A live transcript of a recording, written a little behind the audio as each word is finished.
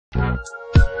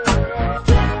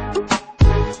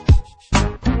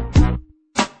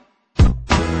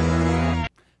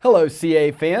Hello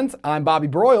CAA fans, I'm Bobby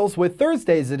Broyles with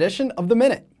Thursday's edition of The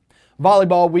Minute.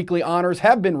 Volleyball weekly honors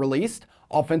have been released.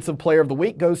 Offensive Player of the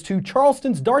Week goes to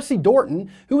Charleston's Darcy Dorton,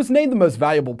 who was named the most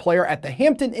valuable player at the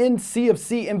Hampton Inn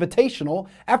CFC Invitational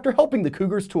after helping the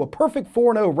Cougars to a perfect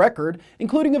 4-0 record,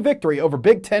 including a victory over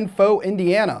Big Ten foe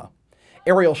Indiana.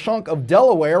 Ariel Shunk of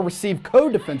Delaware received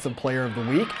Co-Defensive Player of the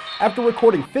Week after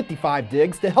recording 55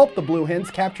 digs to help the Blue Hens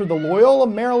capture the Loyola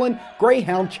Maryland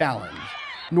Greyhound Challenge.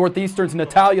 Northeastern's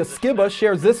Natalia Skiba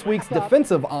shares this week's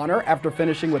defensive honor after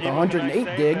finishing with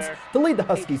 108 digs to lead the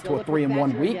Huskies to a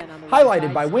 3-1 week,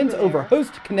 highlighted by wins over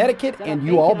host Connecticut and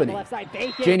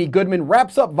UAlbany. Janie Goodman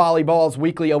wraps up volleyball's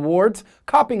weekly awards,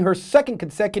 copying her second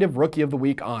consecutive Rookie of the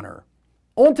Week honor.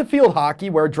 On to field hockey,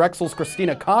 where Drexel's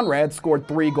Christina Conrad scored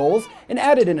 3 goals and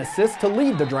added an assist to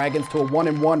lead the Dragons to a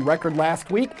 1-1 record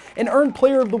last week and earned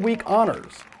Player of the Week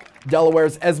honors.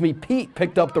 Delaware's Esme Pete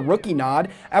picked up the rookie nod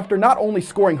after not only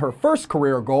scoring her first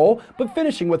career goal, but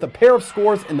finishing with a pair of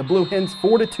scores in the Blue Hens'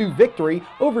 4-2 victory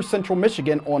over Central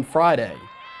Michigan on Friday.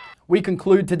 We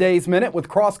conclude today's Minute with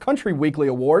Cross Country Weekly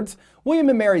Awards. William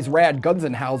 & Mary's Rad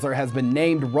Gunzenhauser has been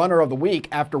named Runner of the Week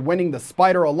after winning the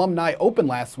Spider Alumni Open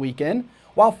last weekend,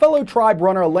 while fellow Tribe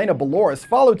runner Elena Baloris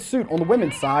followed suit on the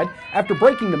women's side after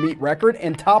breaking the meet record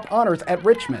and top honors at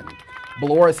Richmond.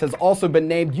 Baloris has also been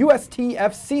named USTF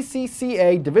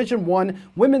CCCA Division I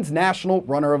Women's National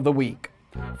Runner of the Week.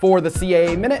 For the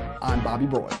CAA Minute, I'm Bobby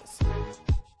Broyles.